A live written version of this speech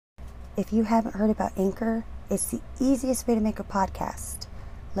If you haven't heard about Anchor, it's the easiest way to make a podcast.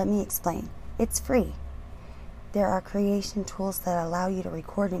 Let me explain. It's free. There are creation tools that allow you to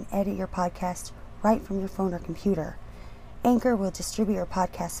record and edit your podcast right from your phone or computer. Anchor will distribute your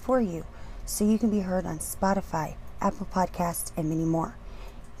podcast for you, so you can be heard on Spotify, Apple Podcasts, and many more.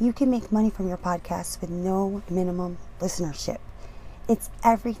 You can make money from your podcast with no minimum listenership. It's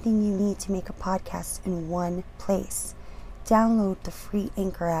everything you need to make a podcast in one place. Download the free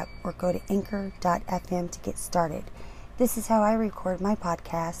Anchor app or go to anchor.fm to get started. This is how I record my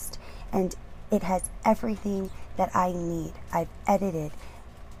podcast, and it has everything that I need. I've edited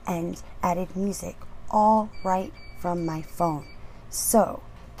and added music all right from my phone. So,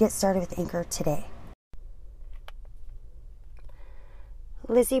 get started with Anchor today.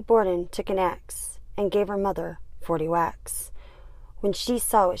 Lizzie Borden took an axe and gave her mother 40 whacks. When she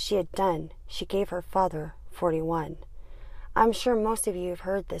saw what she had done, she gave her father 41. I'm sure most of you have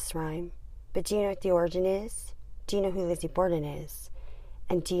heard this rhyme, but do you know what the origin is? Do you know who Lizzie Borden is?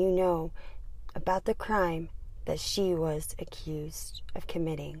 And do you know about the crime that she was accused of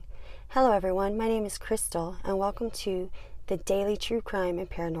committing? Hello everyone, my name is Crystal, and welcome to the Daily True Crime and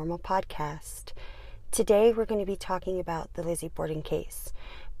Paranormal Podcast. Today we're going to be talking about the Lizzie Borden case.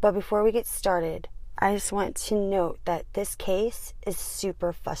 But before we get started, I just want to note that this case is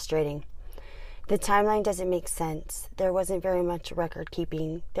super frustrating. The timeline doesn't make sense. There wasn't very much record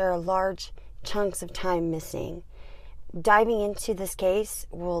keeping. There are large chunks of time missing. Diving into this case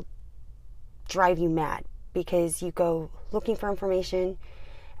will drive you mad because you go looking for information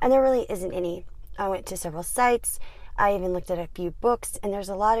and there really isn't any. I went to several sites. I even looked at a few books, and there's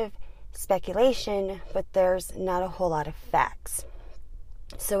a lot of speculation, but there's not a whole lot of facts.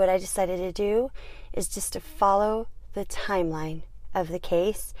 So what I decided to do is just to follow the timeline of the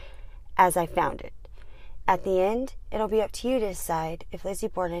case as I found it. At the end, it'll be up to you to decide if Lizzie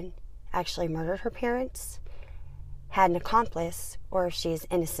Borden actually murdered her parents, had an accomplice, or if she is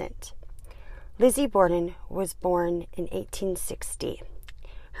innocent. Lizzie Borden was born in 1860.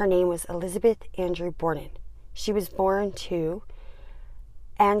 Her name was Elizabeth Andrew Borden. She was born to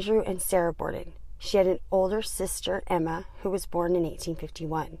Andrew and Sarah Borden. She had an older sister, Emma, who was born in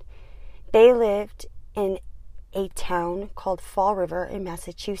 1851. They lived in a town called Fall River in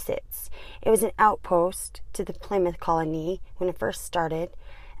Massachusetts. It was an outpost to the Plymouth colony when it first started,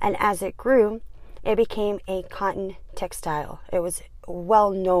 and as it grew, it became a cotton textile. It was well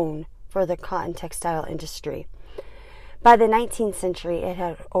known for the cotton textile industry. By the 19th century, it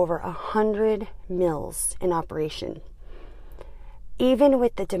had over 100 mills in operation. Even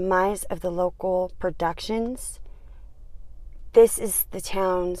with the demise of the local productions, this is the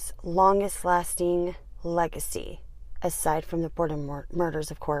town's longest lasting legacy, aside from the Borden murders,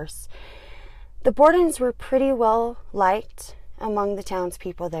 of course. The Bordens were pretty well liked among the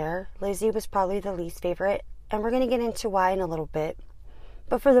townspeople there. Lizzie was probably the least favorite, and we're going to get into why in a little bit.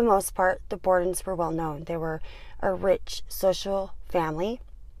 But for the most part, the Bordens were well known. They were a rich social family,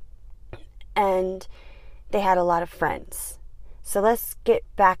 and they had a lot of friends. So let's get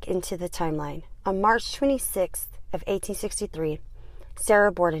back into the timeline. On March 26th of 1863,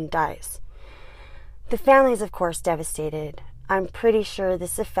 Sarah Borden dies. The family is, of course, devastated. I'm pretty sure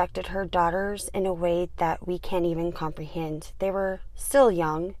this affected her daughters in a way that we can't even comprehend. They were still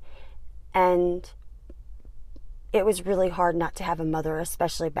young, and it was really hard not to have a mother,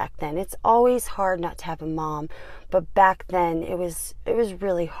 especially back then. It's always hard not to have a mom, but back then it was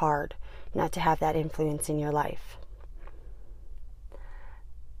really hard not to have that influence in your life.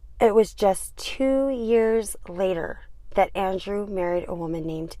 It was just 2 years later that Andrew married a woman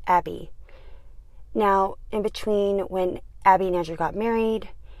named Abby. Now, in between when Abby and Andrew got married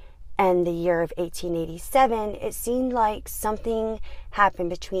and the year of 1887, it seemed like something happened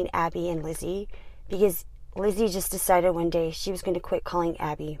between Abby and Lizzie, because Lizzie just decided one day she was going to quit calling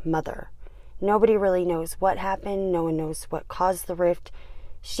Abby mother. Nobody really knows what happened. No one knows what caused the rift.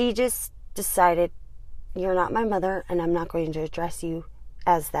 She just decided, you're not my mother, and I'm not going to address you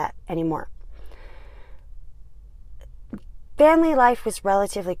as that anymore. Family life was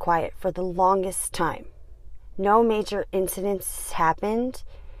relatively quiet for the longest time. No major incidents happened,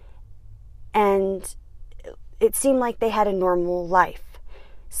 and it seemed like they had a normal life.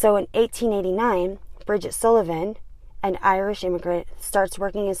 So in 1889, Bridget Sullivan, an Irish immigrant, starts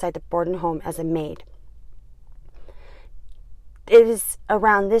working inside the Borden home as a maid. It is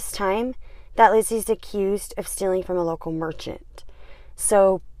around this time that Lizzie's accused of stealing from a local merchant.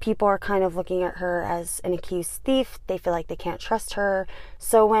 So people are kind of looking at her as an accused thief. They feel like they can't trust her.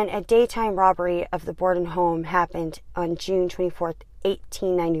 So when a daytime robbery of the Borden home happened on June 24th,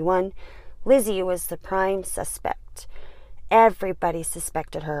 1891, Lizzie was the prime suspect. Everybody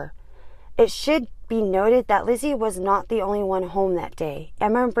suspected her. It should be noted that Lizzie was not the only one home that day.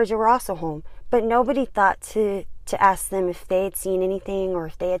 Emma and Bridget were also home, but nobody thought to ask them if they had seen anything or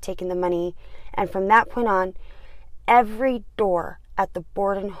if they had taken the money. And from that point on, every door at the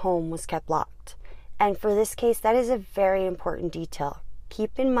Borden home was kept locked. And for this case, that is a very important detail.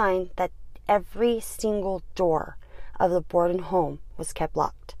 Keep in mind that every single door of the Borden home was kept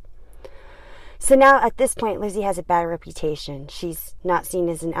locked. So now at this point, Lizzie has a bad reputation. She's not seen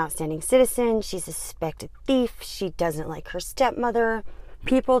as an outstanding citizen. She's a suspected thief. She doesn't like her stepmother.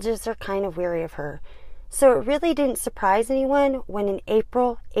 People just are kind of weary of her. So it really didn't surprise anyone when in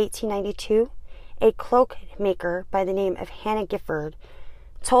April 1892, a cloak maker by the name of Hannah Gifford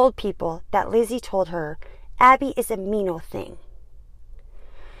told people that Lizzie told her, "Abby is a mean old thing."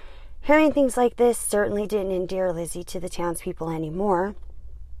 Hearing things like this certainly didn't endear Lizzie to the townspeople anymore.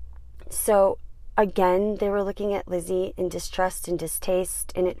 So again, they were looking at Lizzie in distrust and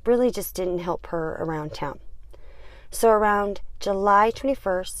distaste, and it really just didn't help her around town. So around July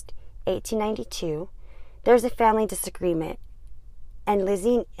 21st, 1892, there's a family disagreement, and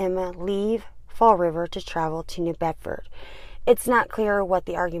Lizzie and Emma leave Fall River to travel to New Bedford. It's not clear what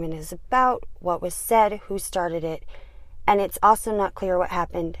the argument is about, what was said, who started it, and it's also not clear what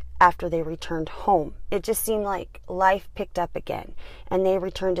happened after they returned home. It just seemed like life picked up again, and they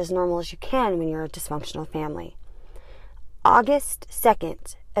returned as normal as you can when you're a dysfunctional family. August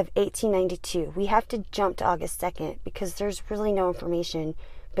 2nd of 1892, we have to jump to August 2nd because there's really no information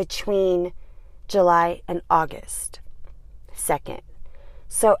between July and August 2nd.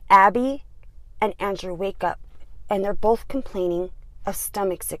 So Abby and Andrew wake up, and they're both complaining of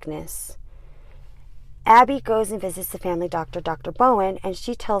stomach sickness. Abby goes and visits the family doctor, Dr. Bowen, and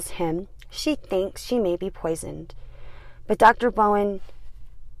she tells him she thinks she may be poisoned. But Dr. Bowen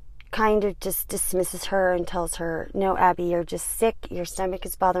kind of just dismisses her and tells her, "No, Abby, you're just sick. Your stomach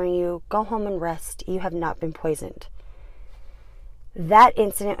is bothering you. Go home and rest. You have not been poisoned." That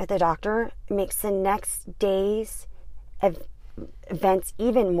incident with the doctor makes the next day's events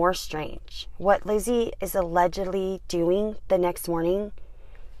even more strange. What Lizzie is allegedly doing the next morning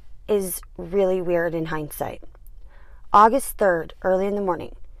is really weird in hindsight. August 3rd, early in the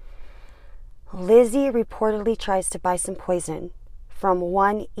morning, Lizzie reportedly tries to buy some poison from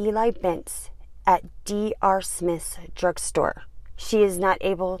one Eli Bentz at D.R. Smith's drugstore. She is not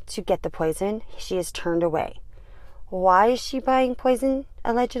able to get the poison. She is turned away. Why is she buying poison,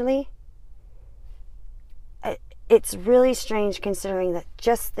 allegedly? It's really strange considering that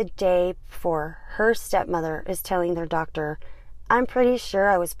just the day before, her stepmother is telling their doctor, "I'm pretty sure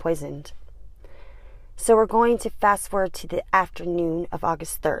I was poisoned." So we're going to fast forward to the afternoon of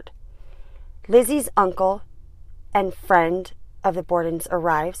August 3rd. Lizzie's uncle and friend of the Bordens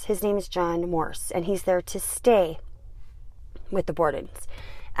arrives. His name is John Morse, and he's there to stay with the Bordens.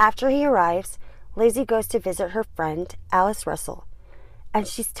 After he arrives, Lizzie goes to visit her friend, Alice Russell, and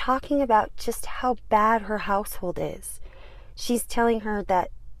she's talking about just how bad her household is. She's telling her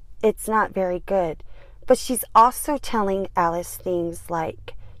that it's not very good, but she's also telling Alice things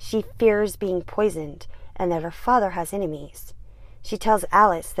like she fears being poisoned and that her father has enemies. She tells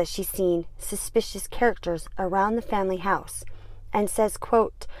Alice that she's seen suspicious characters around the family house and says,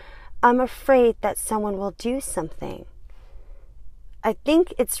 quote, "I'm afraid that someone will do something." I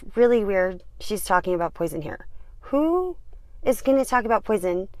think it's really weird she's talking about poison here. Who is going to talk about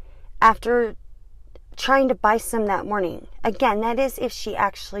poison after trying to buy some that morning? Again, that is if she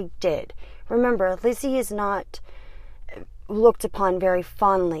actually did. Remember, Lizzie is not looked upon very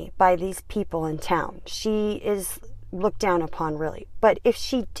fondly by these people in town. She is looked down upon, really. But if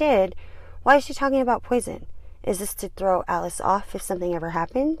she did, why is she talking about poison? Is this to throw Alice off if something ever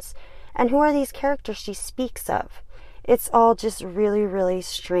happens? And who are these characters she speaks of? It's all just really, really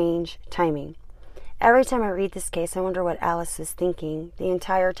strange timing. Every time I read this case, I wonder what Alice is thinking the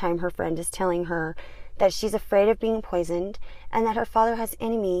entire time her friend is telling her that she's afraid of being poisoned and that her father has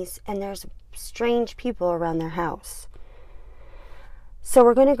enemies and there's strange people around their house. So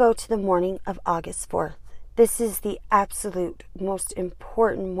we're going to go to the morning of August 4th. This is the absolute most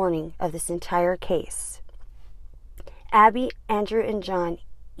important morning of this entire case. Abby, Andrew, and John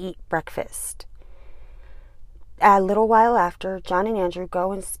eat breakfast. A little while after, John and Andrew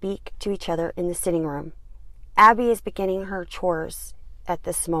go and speak to each other in the sitting room. Abby is beginning her chores at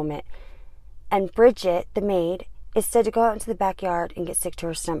this moment, and Bridget, the maid, is said to go out into the backyard and get sick to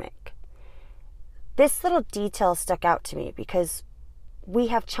her stomach. This little detail stuck out to me because we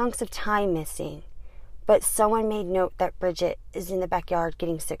have chunks of time missing, but someone made note that Bridget is in the backyard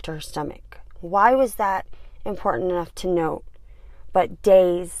getting sick to her stomach. Why was that important enough to note, but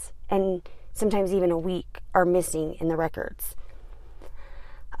days and sometimes even a week are missing in the records?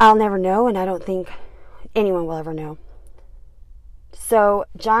 I'll never know, and I don't think anyone will ever know. So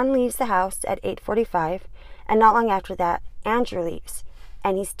John leaves the house at 8:45, and not long after that, Andrew leaves,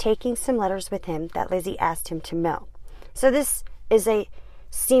 and he's taking some letters with him that Lizzie asked him to mail. So this is a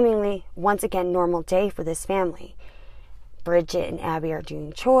seemingly, once again, normal day for this family. Bridget and Abby are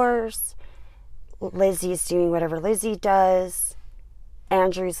doing chores. Lizzie's doing whatever Lizzie does.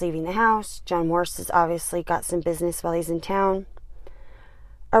 Andrew's leaving the house. John Morse has obviously got some business while he's in town.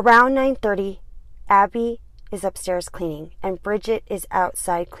 Around 9:30, Abby is upstairs cleaning, and Bridget is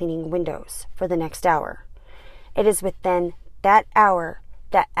outside cleaning windows for the next hour. It is within that hour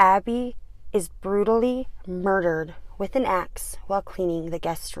that Abby is brutally murdered with an axe while cleaning the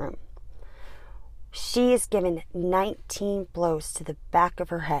guest room. She is given 19 blows to the back of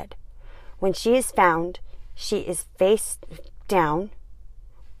her head. When she is found, she is face down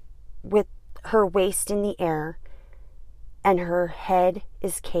with her waist in the air, and her head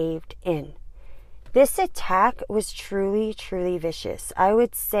is caved in. This attack was truly, truly vicious. I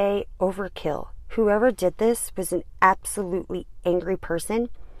would say overkill. Whoever did this was an absolutely angry person,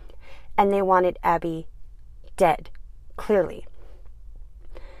 and they wanted Abby dead, clearly.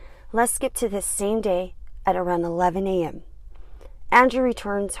 Let's skip to this same day at around 11 a.m. Andrew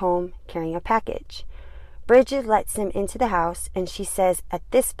returns home carrying a package. Bridget lets him into the house, and she says at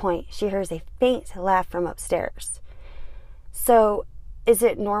this point she hears a faint laugh from upstairs. So, is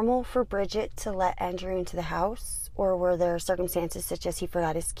it normal for Bridget to let Andrew into the house? Or were there circumstances such as he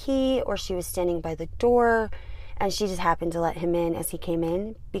forgot his key, or she was standing by the door and she just happened to let him in as he came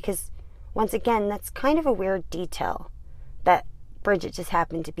in? Because, once again, that's kind of a weird detail, that Bridget just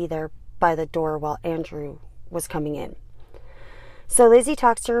happened to be there by the door while Andrew was coming in. So Lizzie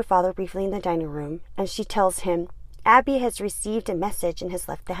talks to her father briefly in the dining room, and she tells him Abby has received a message and has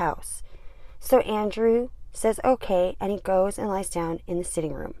left the house. So Andrew says okay, and he goes and lies down in the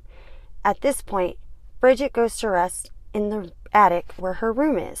sitting room. At this point, Bridget goes to rest in the attic where her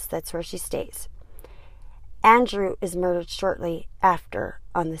room is. That's where she stays. Andrew is murdered shortly after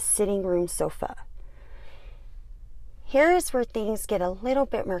on the sitting room sofa. Here is where things get a little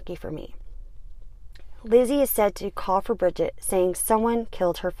bit murky for me. Lizzie is said to call for Bridget, saying someone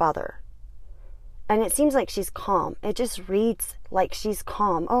killed her father. And it seems like she's calm. It just reads like she's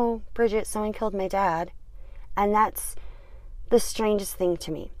calm. Oh, Bridget, someone killed my dad. And that's the strangest thing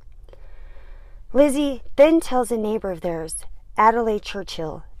to me. Lizzie then tells a neighbor of theirs, Adelaide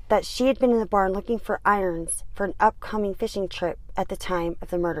Churchill, that she had been in the barn looking for irons for an upcoming fishing trip at the time of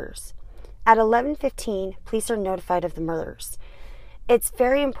the murders. At 11:15, police are notified of the murders. It's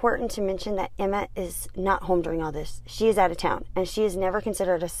very important to mention that Emma is not home during all this. She is out of town, and she is never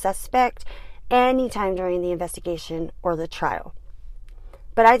considered a suspect any time during the investigation or the trial.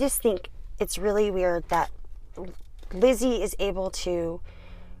 But I just think it's really weird that Lizzie is able to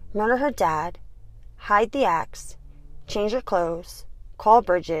murder her dad, hide the axe, change her clothes, call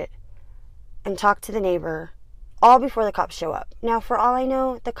Bridget, and talk to the neighbor, all before the cops show up. Now, for all I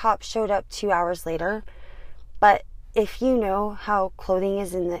know, the cops showed up 2 hours later, but if you know how clothing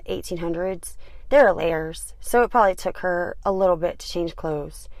is in the 1800s, there are layers, so it probably took her a little bit to change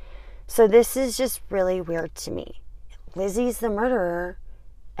clothes. So this is just really weird to me. Lizzie's the murderer,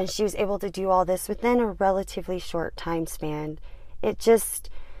 and she was able to do all this within a relatively short time span. It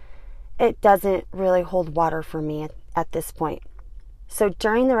doesn't really hold water for me at this point. So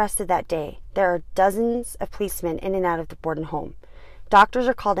during the rest of that day, there are dozens of policemen in and out of the Borden home. Doctors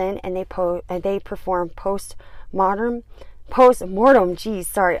are called in, and they perform post-mortem,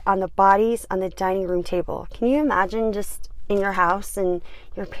 on the bodies on the dining room table. Can you imagine just in your house and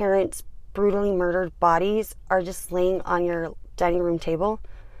your parents' brutally murdered bodies are just laying on your dining room table?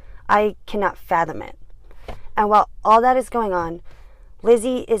 I cannot fathom it. And while all that is going on,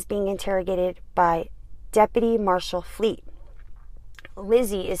 Lizzie is being interrogated by Deputy Marshal Fleet.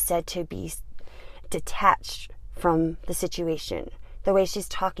 Lizzie is said to be detached from the situation. The way she's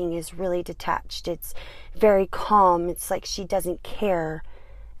talking is really detached. It's very calm. It's like she doesn't care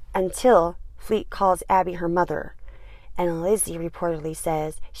until Fleet calls Abby her mother. And Lizzie reportedly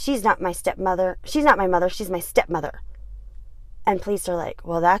says, she's not my stepmother. She's not my mother. She's my stepmother. And police are like,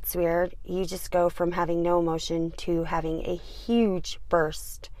 well, that's weird. You just go from having no emotion to having a huge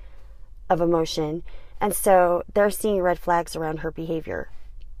burst of emotion. And so they're seeing red flags around her behavior.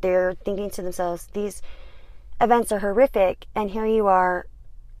 They're thinking to themselves, these events are horrific, and here you are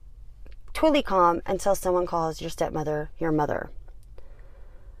totally calm until someone calls your stepmother your mother.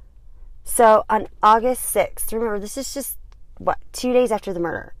 So on August 6th, remember, this is just 2 days after the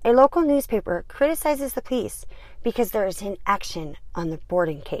murder, a local newspaper criticizes the police because there is inaction on the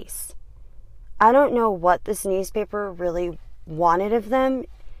Borden case. I don't know what this newspaper really wanted of them.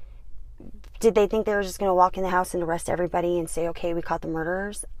 Did they think they were just going to walk in the house and arrest everybody and say, okay, we caught the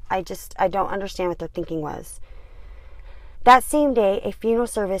murderers? I don't understand what their thinking was. That same day, a funeral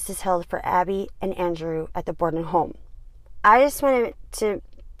service is held for Abby and Andrew at the Borden home. I just wanted to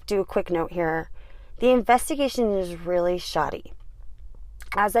do a quick note here. The investigation is really shoddy.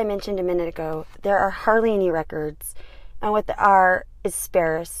 As I mentioned a minute ago, there are hardly any records, and what there are is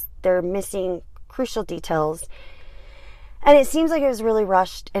sparse. They're missing crucial details, and it seems like it was really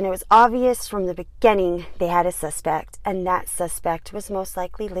rushed, and it was obvious from the beginning they had a suspect, and that suspect was most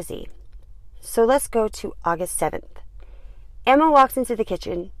likely Lizzie. So let's go to August 7th. Emma walks into the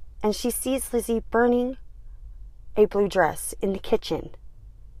kitchen, and she sees Lizzie burning a blue dress in the kitchen.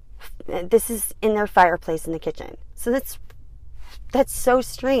 This is in their fireplace in the kitchen. So that's so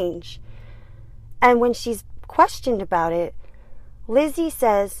strange. And when she's questioned about it, Lizzie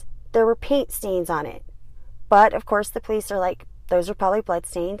says there were paint stains on it. But, of course, the police are like, those are probably blood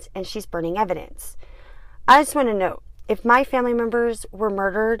stains, and she's burning evidence. I just want to note, if my family members were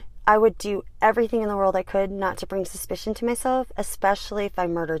murdered, I would do everything in the world I could not to bring suspicion to myself, especially if I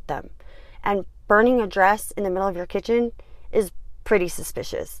murdered them. And burning a dress in the middle of your kitchen is pretty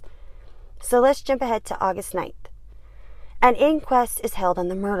suspicious. So let's jump ahead to August 9th. An inquest is held on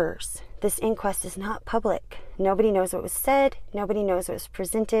the murders. This inquest is not public. Nobody knows what was said. Nobody knows what was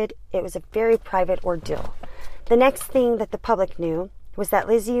presented. It was a very private ordeal. The next thing that the public knew was that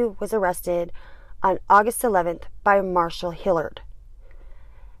Lizzie was arrested on August 11th by Marshall Hillard.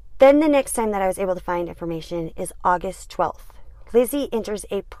 Then the next time that I was able to find information is August 12th. Lizzie enters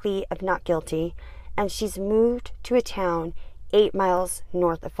a plea of not guilty, and she's moved to a town 8 miles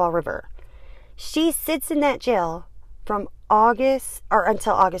north of Fall River. She sits in that jail from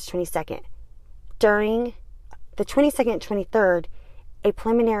until August 22nd. During the 22nd and 23rd, a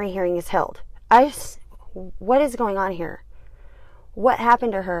preliminary hearing is held. What is going on here? What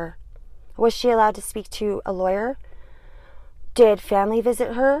happened to her? Was she allowed to speak to a lawyer? Did family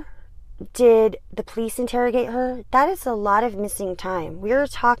visit her? Did the police interrogate her? That is a lot of missing time. We're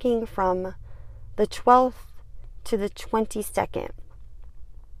talking from the 12th to the 22nd.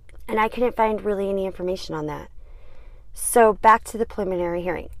 And I couldn't find really any information on that. So back to the preliminary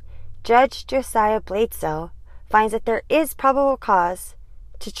hearing. Judge Josiah Bladesdell finds that there is probable cause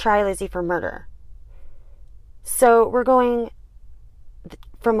to try Lizzie for murder. So we're going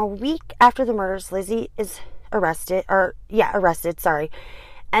from a week after the murders, Lizzie is arrested.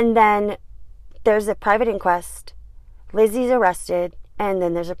 And then there's a private inquest, Lizzie's arrested, and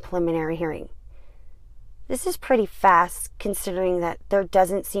then there's a preliminary hearing. This is pretty fast, considering that there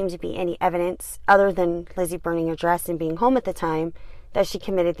doesn't seem to be any evidence, other than Lizzie burning a dress and being home at the time, that she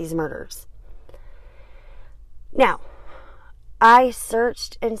committed these murders. Now, I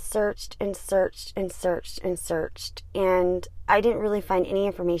searched and searched and searched and searched and searched, and I didn't really find any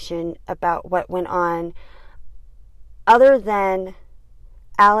information about what went on, other than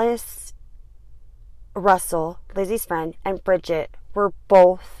Alice Russell, Lizzie's friend, and Bridget were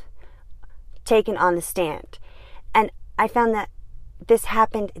both taken on the stand. And I found that this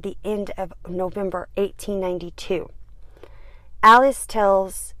happened at the end of November 1892. Alice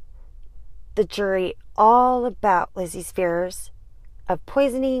tells the jury all about Lizzie's fears of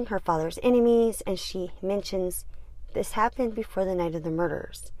poisoning her father's enemies, and she mentions this happened before the night of the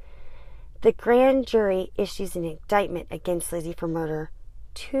murders. The grand jury issues an indictment against Lizzie for murder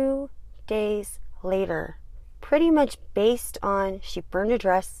 2 days later, pretty much based on she burned a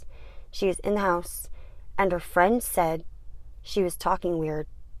dress, she was in the house, and her friend said she was talking weird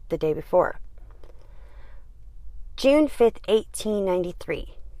the day before. June 5th,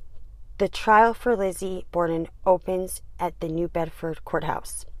 1893. The trial for Lizzie Borden opens at the New Bedford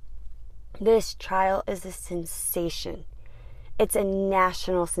Courthouse. This trial is a sensation. It's a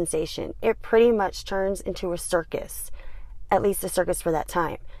national sensation. It pretty much turns into a circus, at least a circus for that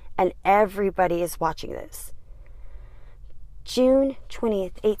time, and everybody is watching this. June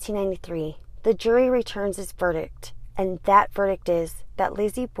 20th, 1893, the jury returns its verdict, and that verdict is that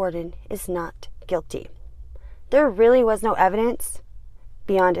Lizzie Borden is not guilty. There really was no evidence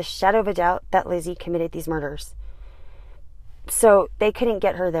beyond a shadow of a doubt that Lizzie committed these murders. So they couldn't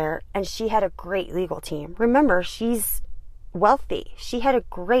get her there, and she had a great legal team. Remember, she's wealthy. She had a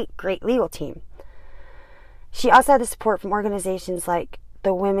great legal team. She also had the support from organizations like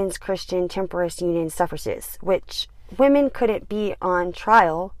the Women's Christian Temperance Union suffragists, which women couldn't be on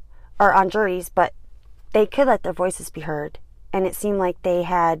trial or on juries, but they could let their voices be heard, and it seemed like they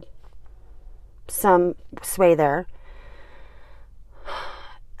had some sway there.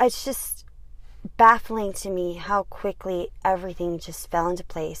 It's just baffling to me how quickly everything just fell into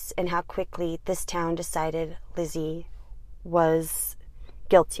place and how quickly this town decided Lizzie was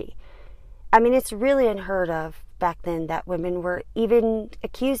guilty. I mean, it's really unheard of back then that women were even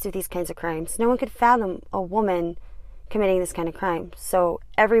accused of these kinds of crimes. No one could fathom a woman committing this kind of crime. So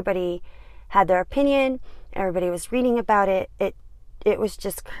everybody had their opinion. Everybody was reading about it. It was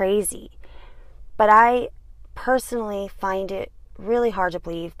just crazy. But I personally find it really hard to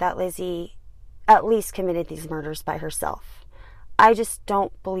believe that Lizzie at least committed these murders by herself. I just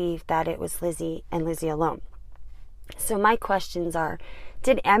don't believe that it was Lizzie and Lizzie alone. So my questions are,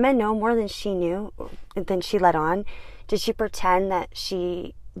 did Emma know more than she knew, than she let on? Did she pretend that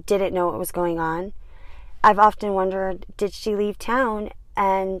she didn't know what was going on? I've often wondered, did she leave town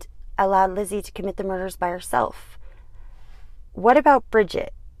and allowed Lizzie to commit the murders by herself? What about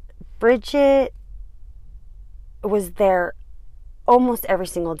Bridget? Bridget was there almost every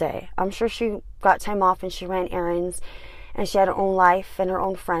single day. I'm sure she got time off and she ran errands and she had her own life and her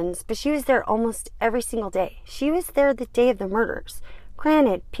own friends, but she was there almost every single day. She was there the day of the murders.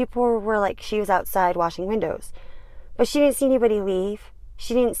 Granted, people were like she was outside washing windows, but she didn't see anybody leave.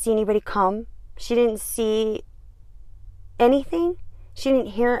 She didn't see anybody come. She didn't see anything. She didn't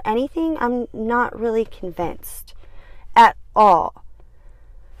hear anything. I'm not really convinced at all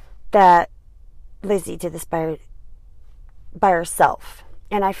that Lizzie did this by herself.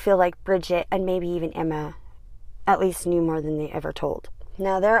 And I feel like Bridget and maybe even Emma at least knew more than they ever told.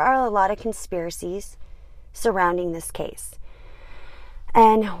 Now, there are a lot of conspiracies surrounding this case.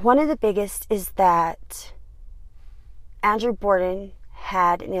 And one of the biggest is that Andrew Borden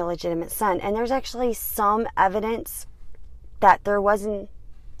had an illegitimate son. And there's actually some evidence that there wasn't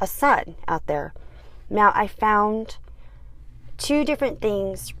a son out there. Now, I found two different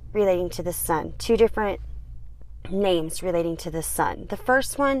things relating to the son, two different names relating to the son. The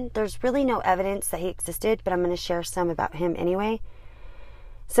first one, there's really no evidence that he existed, but I'm going to share some about him anyway.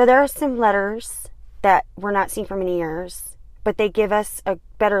 So there are some letters that were not seen for many years, but they give us a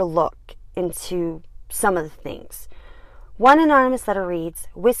better look into some of the things. One anonymous letter reads,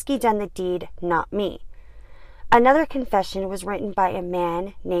 "Whiskey done the deed, not me." Another confession was written by a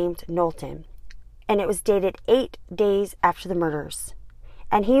man named Knowlton, and it was dated 8 days after the murders.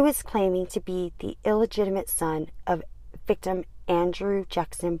 And he was claiming to be the illegitimate son of victim Andrew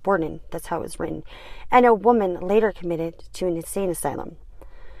Jackson Borden. That's how it was written. And a woman later committed to an insane asylum.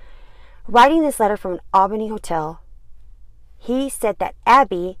 Writing this letter from an Albany hotel, he said that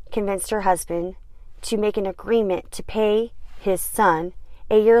Abby convinced her husband to make an agreement to pay his son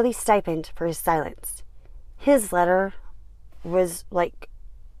a yearly stipend for his silence. His letter was like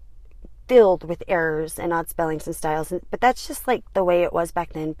filled with errors and odd spellings and styles, but that's just like the way it was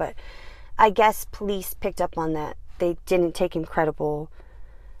back then. But I guess police picked up on that. They didn't take him credible.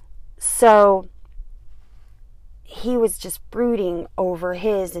 So he was just brooding over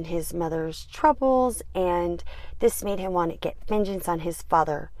his and his mother's troubles, and this made him want to get vengeance on his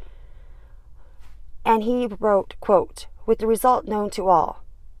father. And he wrote, quote, "With the result known to all,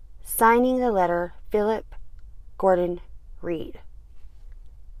 signing the letter, Philip Gordon Reed."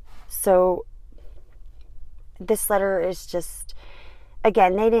 So this letter is just,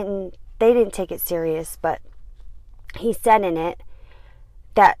 again, they didn't take it serious, but he said in it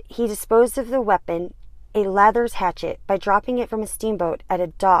that he disposed of the weapon, a Lathers hatchet, by dropping it from a steamboat at a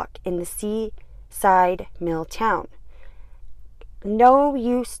dock in the seaside mill town. No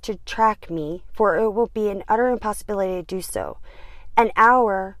use to track me, for it will be an utter impossibility to do so.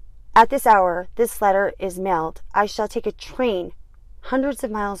 At this hour, this letter is mailed. I shall take a train hundreds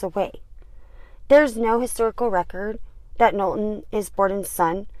of miles away. There's no historical record that Knowlton is Borden's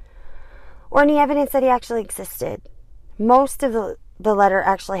son, or any evidence that he actually existed. Most of the letter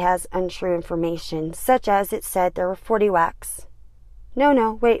actually has untrue information, such as it said there were 40 whacks.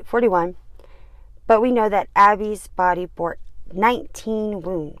 41. But we know that Abby's body bore 19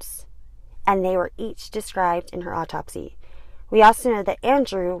 wounds, and they were each described in her autopsy. We also know that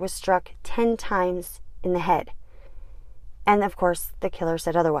Andrew was struck 10 times in the head. And of course, the killer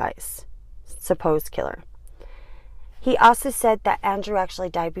said otherwise. Supposed killer. He also said that Andrew actually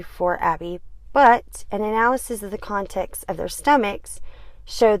died before Abby, but an analysis of the context of their stomachs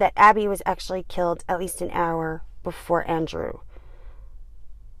showed that Abby was actually killed at least an hour before Andrew.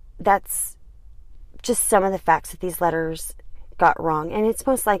 That's just some of the facts that these letters got wrong. And it's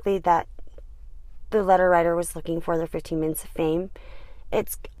most likely that the letter writer was looking for their 15 minutes of fame.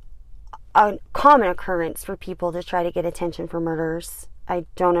 It's a common occurrence for people to try to get attention for murders. I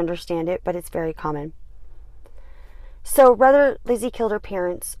don't understand it, but it's very common. So whether Lizzie killed her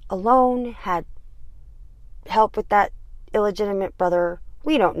parents alone, had help with that illegitimate brother,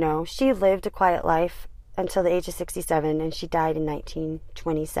 we don't know. She lived a quiet life until the age of 67, and she died in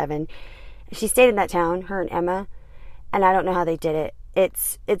 1927. She stayed in that town, her and Emma, and I don't know how they did it.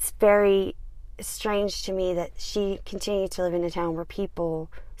 It's very strange to me that she continued to live in a town where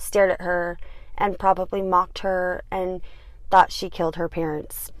people stared at her and probably mocked her and thought she killed her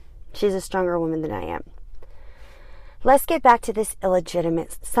parents. She's a stronger woman than I am. Let's get back to this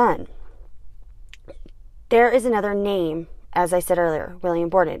illegitimate son. There is another name, as I said earlier, William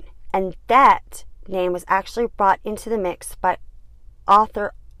Borden, and that name was actually brought into the mix by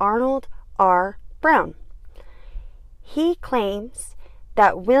author Arnold R. Brown. He claims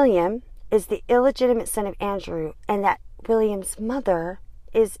that William is the illegitimate son of Andrew and that William's mother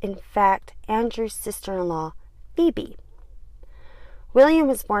is in fact Andrew's sister-in-law, Phoebe. William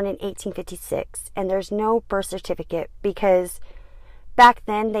was born in 1856, and there's no birth certificate because back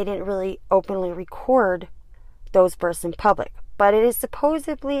then they didn't really openly record those births in public, but it is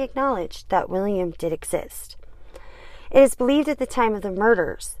supposedly acknowledged that William did exist. It is believed at the time of the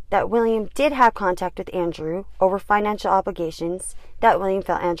murders that William did have contact with Andrew over financial obligations that William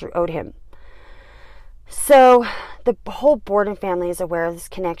felt Andrew owed him. So the whole Borden family is aware of this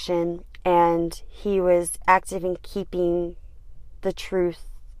connection, and he was active in keeping the truth,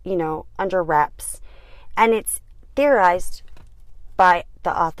 under wraps. And it's theorized by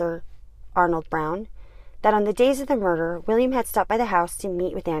the author Arnold Brown that on the days of the murder, William had stopped by the house to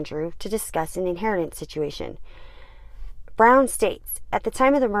meet with Andrew to discuss an inheritance situation. Brown states, at the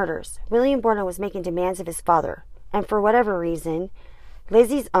time of the murders, William Borden was making demands of his father, and for whatever reason,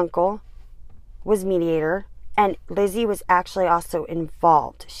 Lizzie's uncle was mediator, and Lizzie was actually also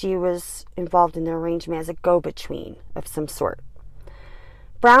involved. She was involved in the arrangement as a go-between of some sort.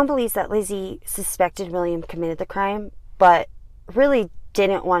 Brown believes that Lizzie suspected William committed the crime, but really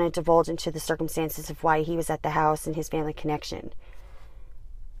didn't want to divulge into the circumstances of why he was at the house and his family connection.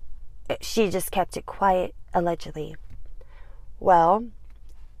 She just kept it quiet, allegedly. Well,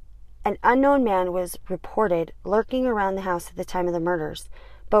 an unknown man was reported lurking around the house at the time of the murders,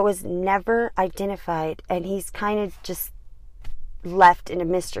 but was never identified, and he's kind of just left in a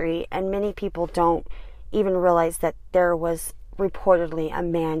mystery, and many people don't even realize that there was reportedly a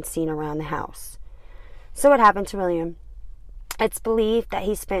man seen around the house. So what happened to William? It's believed that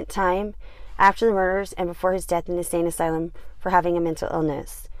he spent time after the murders and before his death in an insane asylum for having a mental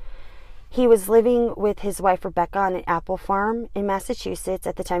illness. He was living with his wife Rebecca on an apple farm in Massachusetts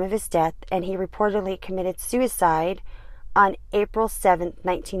at the time of his death, and he reportedly committed suicide on April 7,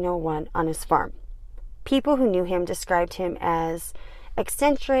 1901 on his farm. People who knew him described him as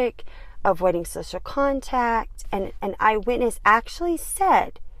eccentric, avoiding social contact, and an eyewitness actually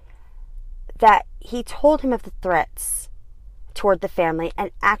said that he told him of the threats toward the family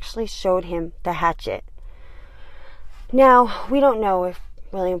and actually showed him the hatchet. Now, we don't know if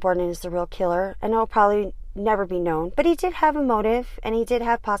William Borden is the real killer, and it will probably never be known, but he did have a motive, and he did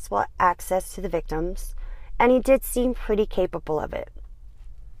have possible access to the victims, and he did seem pretty capable of it.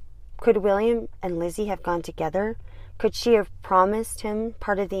 Could William and Lizzie have gone together? Could she have promised him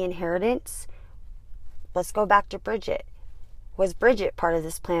part of the inheritance? Let's go back to Bridget. Was Bridget part of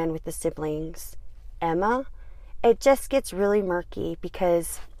this plan with the siblings? Emma? It just gets really murky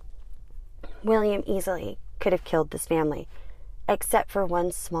because William easily could have killed this family, except for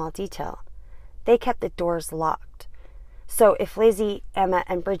one small detail. They kept the doors locked. So if Lizzie, Emma,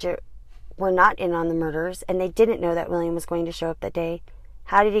 and Bridget were not in on the murders and they didn't know that William was going to show up that day,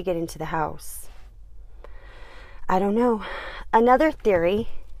 how did he get into the house? I don't know. Another theory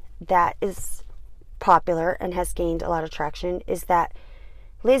that is popular and has gained a lot of traction is that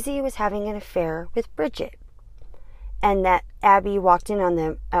Lizzie was having an affair with Bridget and that Abby walked in on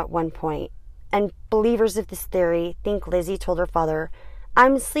them at one point. And believers of this theory think Lizzie told her father,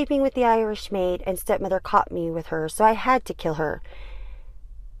 "I'm sleeping with the Irish maid and stepmother caught me with her, so I had to kill her."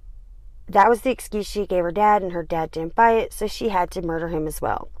 That was the excuse she gave her dad, and her dad didn't buy it, so she had to murder him as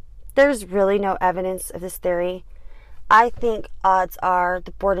well. There's really no evidence of this theory. I think odds are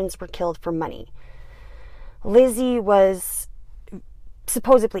the Bordens were killed for money. Lizzie was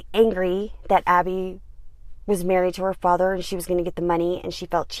supposedly angry that Abby was married to her father and she was going to get the money, and she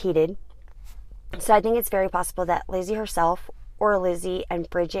felt cheated. So I think it's very possible that Lizzie herself, or Lizzie and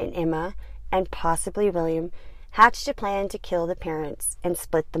Bridget and Emma, and possibly William, hatched a plan to kill the parents and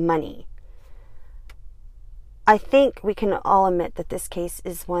split the money. I think we can all admit that this case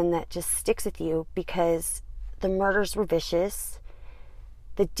is one that just sticks with you because the murders were vicious,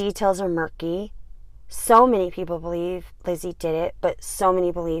 the details are murky, so many people believe Lizzie did it, but so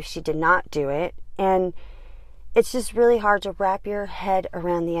many believe she did not do it, and it's just really hard to wrap your head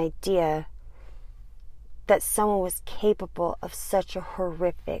around the idea that someone was capable of such a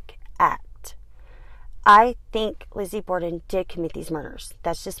horrific act. I think Lizzie Borden did commit these murders.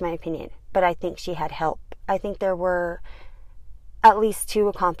 That's just my opinion. But I think she had help. I think there were at least two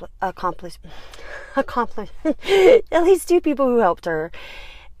at least two people who helped her,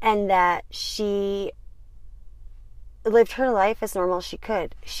 and that she lived her life as normal as she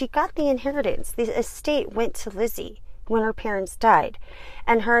could. She got the inheritance. The estate went to Lizzie when her parents died,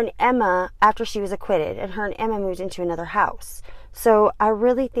 and her and Emma, after she was acquitted, and her and Emma moved into another house. So I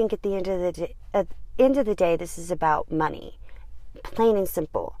really think at the end of the day, this is about money, plain and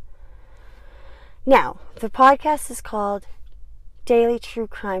simple. Now, the podcast is called Daily True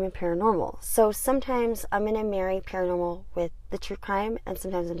Crime and Paranormal. So sometimes I'm going to marry paranormal with the true crime, and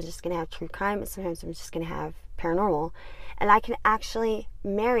sometimes I'm just going to have true crime, and sometimes I'm just going to have paranormal. And I can actually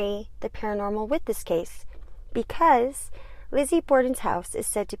marry the paranormal with this case, because Lizzie Borden's house is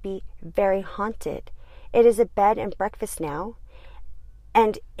said to be very haunted. It is a bed and breakfast now,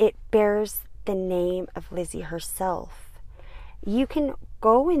 and it bears the name of Lizzie herself. You can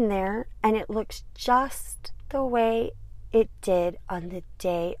go in there and it looks just the way it did on the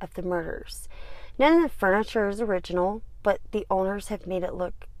day of the murders. None of the furniture is original, but the owners have made it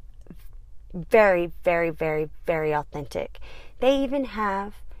look very, very, very, very authentic. They even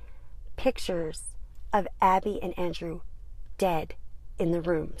have pictures of Abby and Andrew dead in the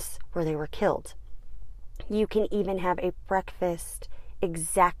rooms where they were killed. You can even have a breakfast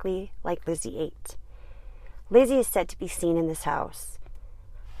exactly like Lizzie ate. Lizzie is said to be seen in this house.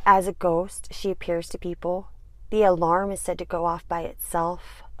 As a ghost, she appears to people. The alarm is said to go off by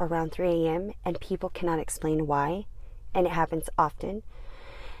itself around 3 a.m. and people cannot explain why, and it happens often.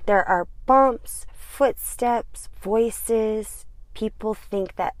 There are bumps, footsteps, voices. People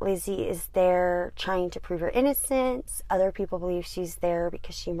think that Lizzie is there trying to prove her innocence. Other people believe she's there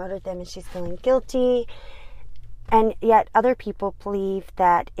because she murdered them and she's feeling guilty. And yet other people believe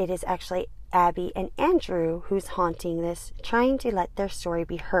that it is actually Abby and Andrew who's haunting this, trying to let their story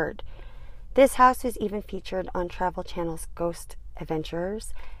be heard. This house was even featured on Travel Channel's Ghost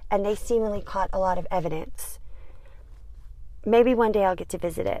Adventurers, and they seemingly caught a lot of evidence. Maybe one day I'll get to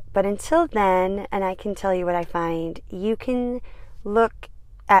visit it. But until then, and I can tell you what I find, you can look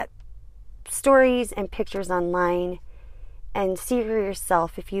at stories and pictures online and see for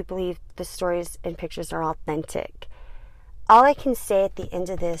yourself if you believe the stories and pictures are authentic. All I can say at the end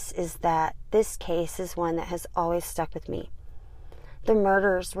of this is that this case is one that has always stuck with me. The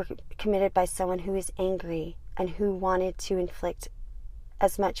murders were committed by someone who is angry and who wanted to inflict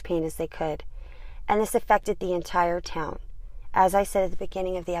as much pain as they could. And this affected the entire town. As I said at the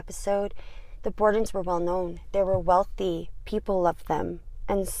beginning of the episode, the Bordens were well known. They were wealthy. People loved them.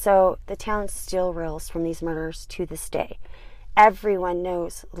 And so the town still reels from these murders to this day. Everyone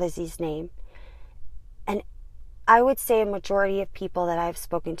knows Lizzie's name. And I would say a majority of people that I've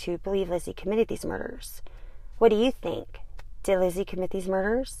spoken to believe Lizzie committed these murders. What do you think? Did Lizzie commit these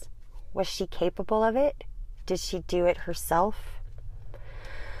murders? Was she capable of it? Did she do it herself?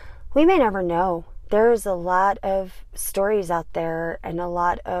 We may never know. There's a lot of stories out there and a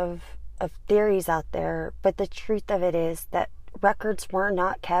lot of theories out there, but the truth of it is that records were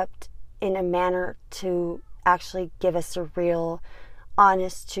not kept in a manner to actually give us a real,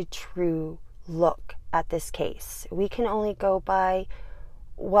 honest to true look at this case. We can only go by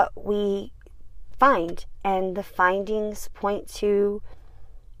what we find, and the findings point to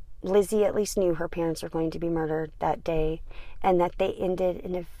Lizzie at least knew her parents were going to be murdered that day, and that they ended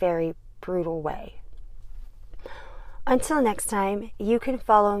in a very brutal way. Until next time, you can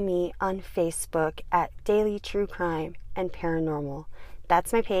follow me on Facebook at Daily True Crime and Paranormal.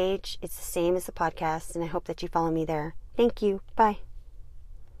 That's my page. It's the same as the podcast, and I hope that you follow me there. Thank you. Bye.